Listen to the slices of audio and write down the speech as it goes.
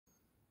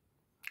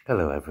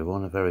Hello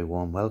everyone, a very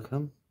warm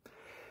welcome.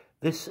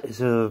 This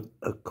is a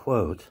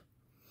quote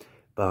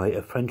by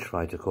a French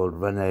writer called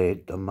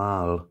Rene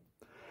Daumal,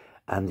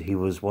 and he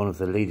was one of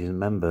the leading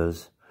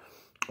members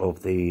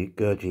of the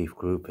Gurdjieff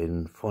group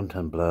in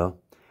Fontainebleau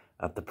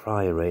at the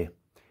Priory.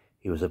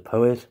 He was a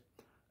poet,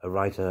 a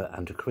writer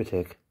and a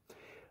critic,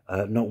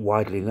 not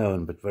widely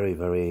known but very,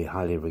 very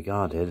highly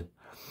regarded,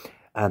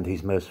 and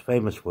his most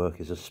famous work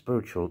is a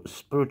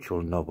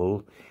spiritual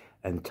novel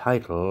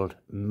entitled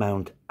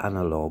Mount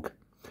Analogue.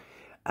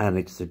 And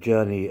it's the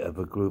journey of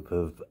a group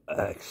of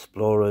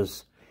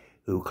explorers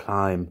who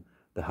climb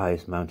the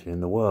highest mountain in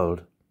the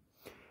world,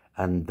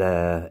 and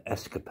their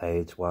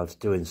escapades whilst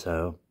doing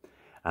so,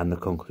 and the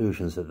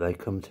conclusions that they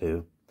come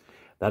to.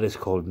 That is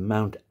called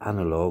Mount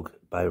Analogue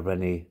by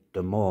Rene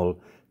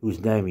Daumal,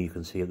 whose name you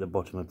can see at the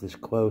bottom of this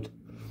quote.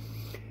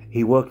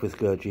 He worked with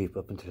Gurdjieff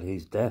up until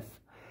his death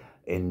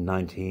in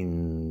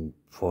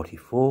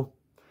 1944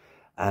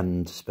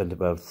 and spent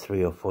about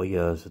 3 or 4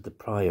 years at the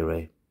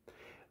Priory.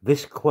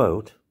 This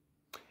quote,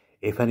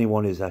 if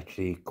anyone is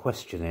actually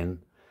questioning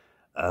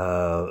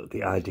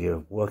the idea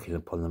of working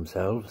upon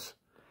themselves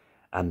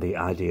and the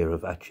idea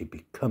of actually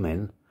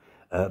becoming,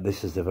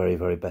 this is the very,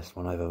 very best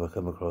one I've ever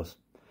come across.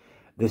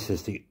 This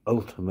is the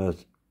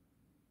ultimate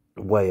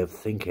way of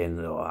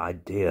thinking or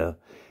idea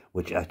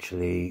which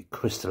actually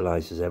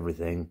crystallizes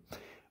everything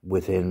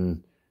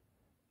within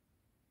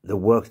the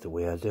work that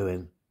we are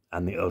doing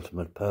and the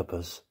ultimate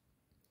purpose.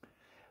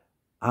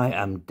 I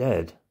am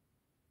dead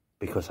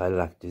because I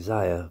lack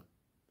desire.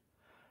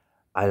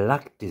 I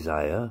lack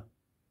desire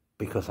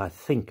because I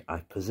think I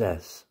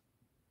possess.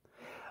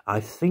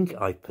 I think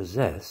I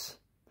possess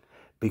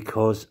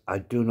because I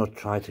do not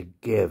try to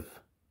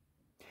give.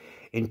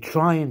 In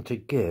trying to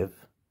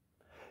give,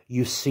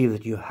 you see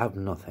that you have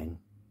nothing.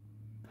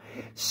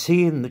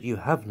 Seeing that you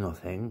have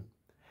nothing,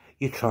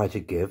 you try to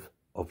give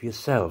of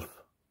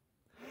yourself.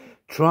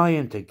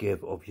 Trying to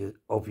give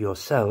of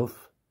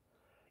yourself,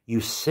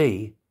 you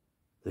see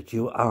that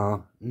you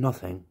are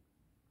nothing.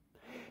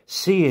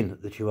 Seeing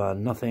that you are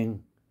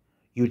nothing,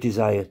 you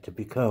desire to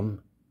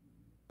become.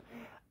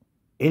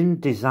 In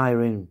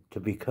desiring to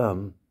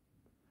become,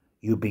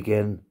 you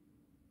begin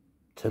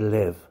to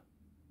live.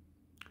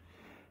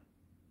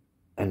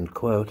 End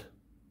quote.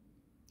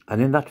 And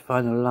in that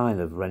final line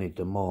of Rene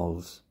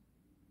Daumal's,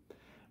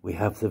 we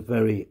have the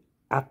very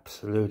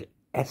absolute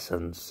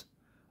essence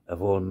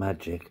of all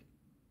magic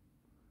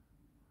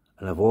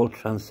and of all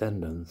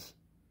transcendence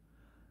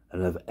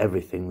and of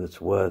everything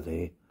that's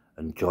worthy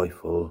and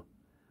joyful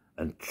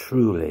and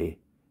truly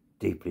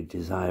deeply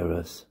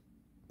desirous.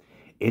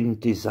 In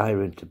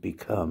desiring to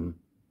become,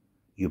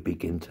 you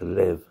begin to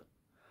live.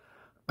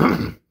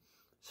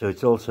 So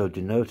it's also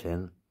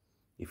denoting,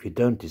 if you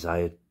don't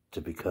desire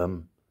to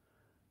become,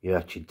 you're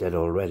actually dead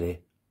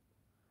already.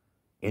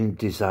 In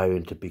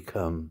desiring to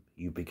become,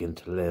 you begin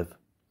to live.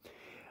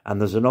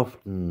 And there's an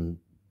often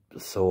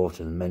thought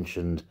and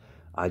mentioned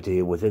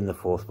idea within the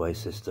fourth way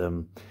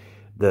system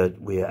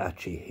that we are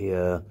actually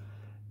here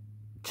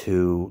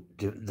to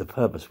the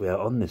purpose we are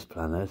on this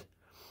planet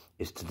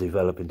is to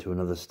develop into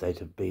another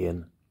state of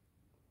being.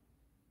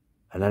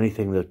 And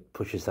anything that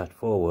pushes that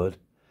forward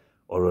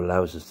or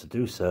allows us to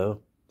do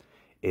so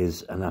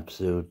is an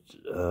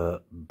absolute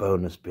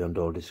bonus beyond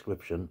all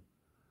description.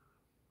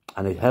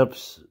 And it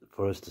helps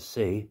for us to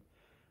see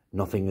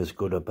nothing is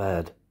good or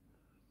bad,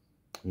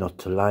 not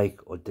to like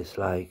or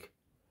dislike,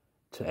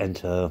 to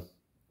enter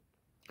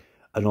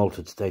an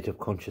altered state of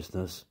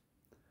consciousness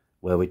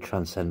where we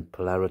transcend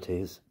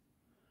polarities,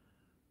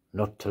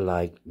 not to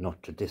like,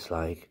 not to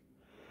dislike.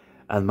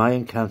 And my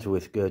encounter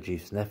with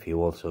Gurdjieff's nephew,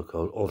 also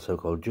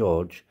called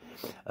George,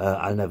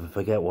 I'll never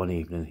forget one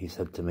evening he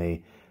said to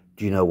me,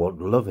 "Do you know what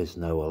love is,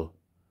 Noel?"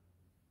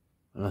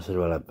 And I said,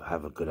 "Well, I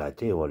have a good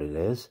idea what it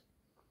is."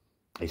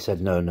 He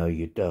said, No,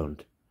 you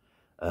don't.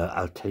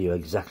 I'll tell you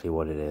exactly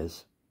what it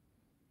is."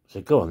 I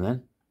said, "Go on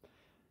then."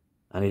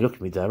 And he looked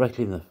me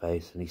directly in the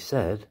face and he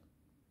said,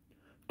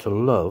 "To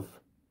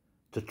love,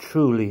 to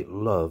truly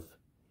love,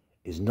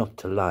 is not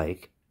to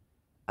like,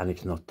 and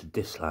it's not to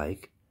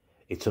dislike,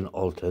 it's an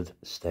altered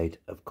state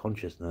of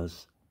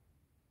consciousness."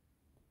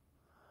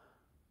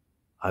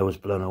 I was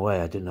blown away.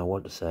 I didn't know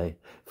what to say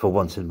for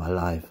once in my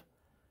life.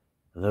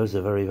 And those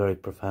are very, very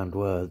profound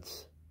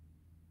words.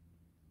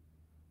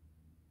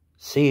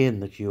 Seeing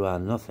that you are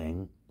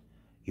nothing,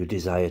 you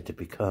desire to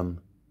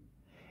become.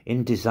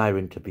 In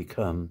desiring to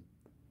become,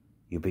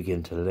 you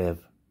begin to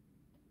live.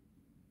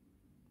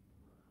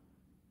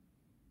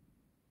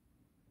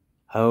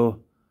 How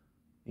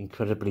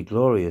incredibly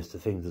glorious to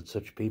think that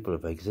such people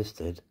have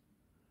existed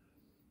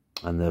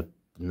and they're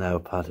now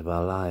part of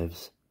our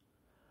lives,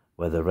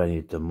 whether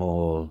Rene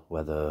Daumal,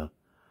 whether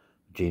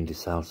Jeanne de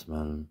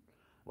Salzmann,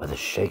 whether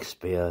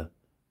Shakespeare,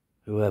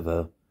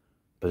 whoever,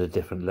 but a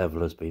different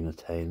level has been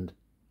attained.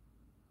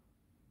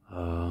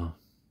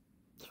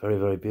 It's very,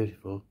 very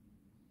beautiful.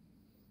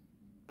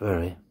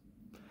 Very.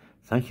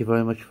 Thank you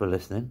very much for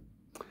listening,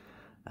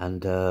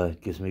 and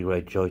it gives me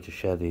great joy to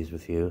share these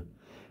with you.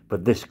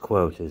 But this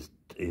quote is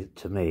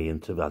to me,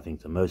 and I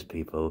think to most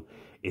people,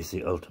 is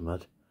the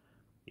ultimate.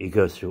 He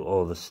goes through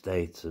all the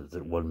states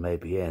that one may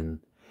be in,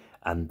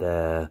 and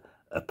their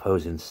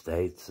opposing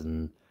states,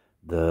 and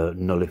the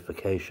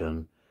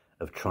nullification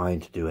of trying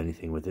to do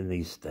anything within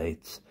these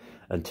states,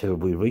 until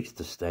we reach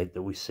the state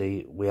that we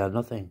see we are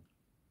nothing.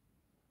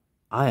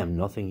 I am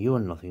nothing, you are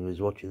nothing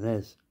who's watching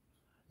this.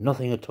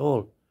 Nothing at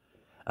all.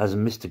 As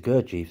Mr.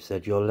 Gurdjieff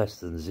said, you're less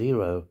than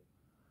zero.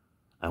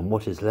 And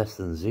what is less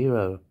than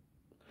zero?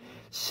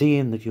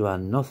 Seeing that you are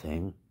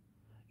nothing,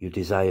 you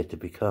desire to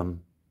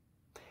become.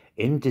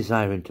 In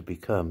desiring to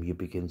become, you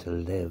begin to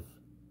live.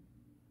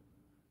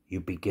 You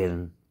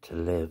begin to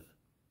live.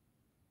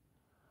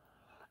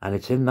 And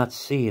it's in that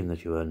seeing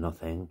that you are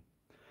nothing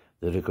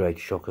that a great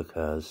shock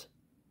occurs.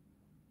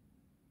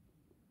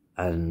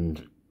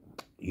 And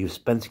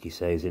Ouspensky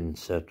says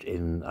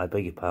I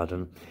beg your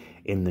pardon,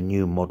 in the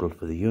new model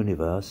for the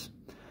universe,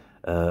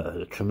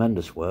 a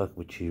tremendous work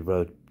which he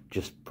wrote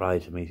just prior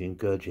to meeting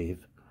Gurdjieff,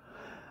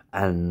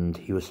 and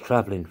he was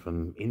travelling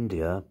from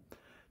India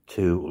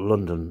to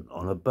London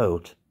on a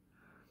boat,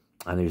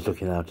 and he was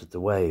looking out at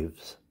the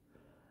waves,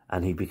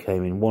 and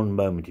in one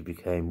moment he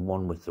became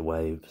one with the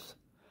waves.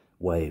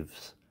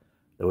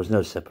 There was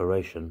no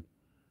separation.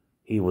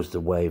 He was the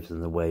waves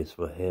and the waves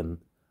were him,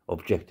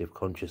 objective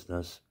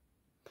consciousness.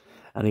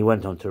 And he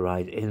went on to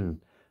write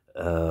in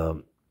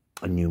a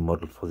new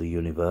model for the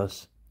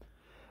universe.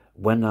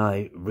 When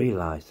I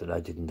realized that I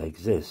didn't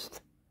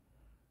exist,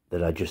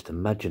 that I just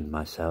imagined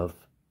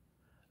myself,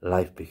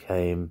 life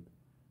became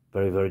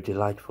very, very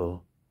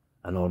delightful,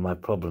 and all my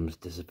problems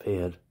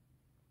disappeared.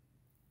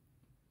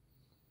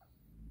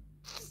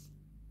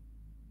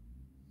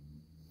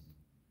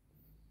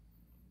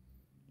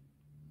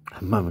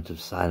 A moment of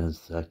silence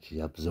to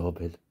actually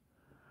absorb it.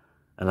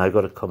 And I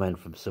got a comment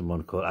from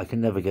someone called, I can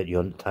never get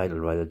your title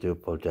right, I do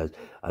apologise.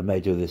 I may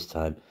do this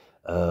time,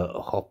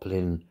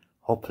 Hoplin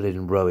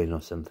Rowing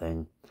or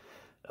something,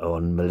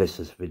 on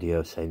Melissa's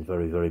video, saying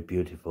very, very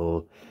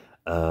beautiful,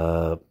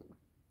 a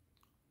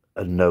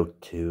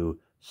note to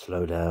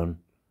slow down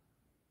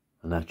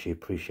and actually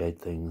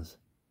appreciate things.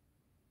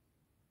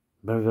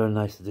 Very, very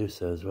nice to do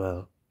so as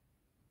well,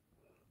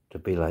 to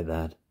be like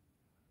that.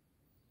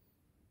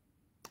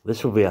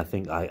 This will be, I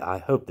think, I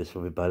hope this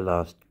will be my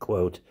last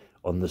quote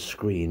on the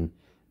screen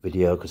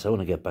video, because I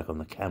want to get back on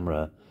the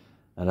camera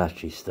and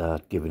actually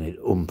start giving it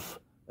oomph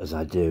as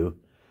I do.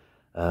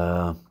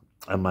 And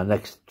my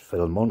next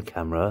film on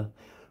camera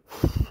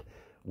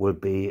will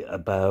be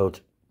about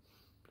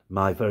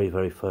my very,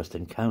 very first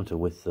encounter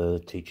with the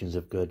teachings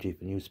of Gurdjieff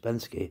and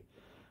Ouspensky,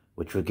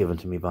 which were given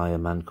to me by a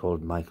man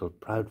called Michael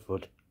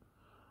Proudfoot.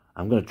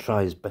 I'm going to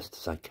try as best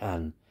as I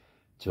can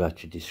to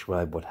actually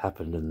describe what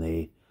happened and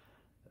the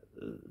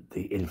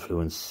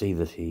influence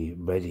that he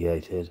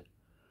radiated,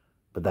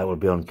 but that will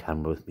be on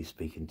camera with me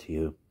speaking to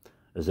you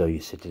as though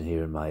you're sitting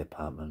here in my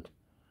apartment.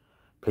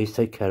 Please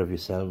take care of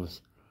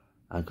yourselves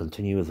and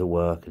continue with the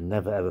work, and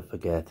never ever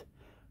forget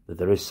that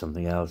there is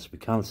something else. We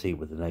can't see it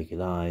with the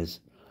naked eyes.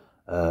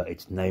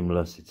 It's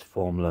nameless, it's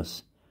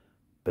formless,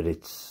 but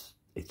it's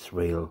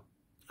real,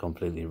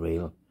 completely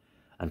real,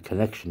 and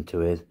connection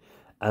to it,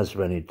 as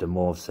Rene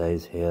Daumal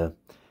says here,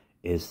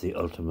 is the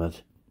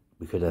ultimate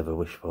we could ever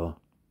wish for.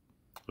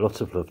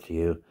 Lots of love to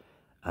you,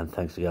 and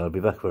thanks again. I'll be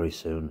back very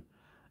soon,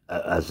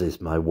 as is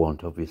my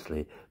want,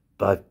 obviously.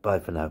 Bye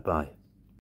for now. Bye.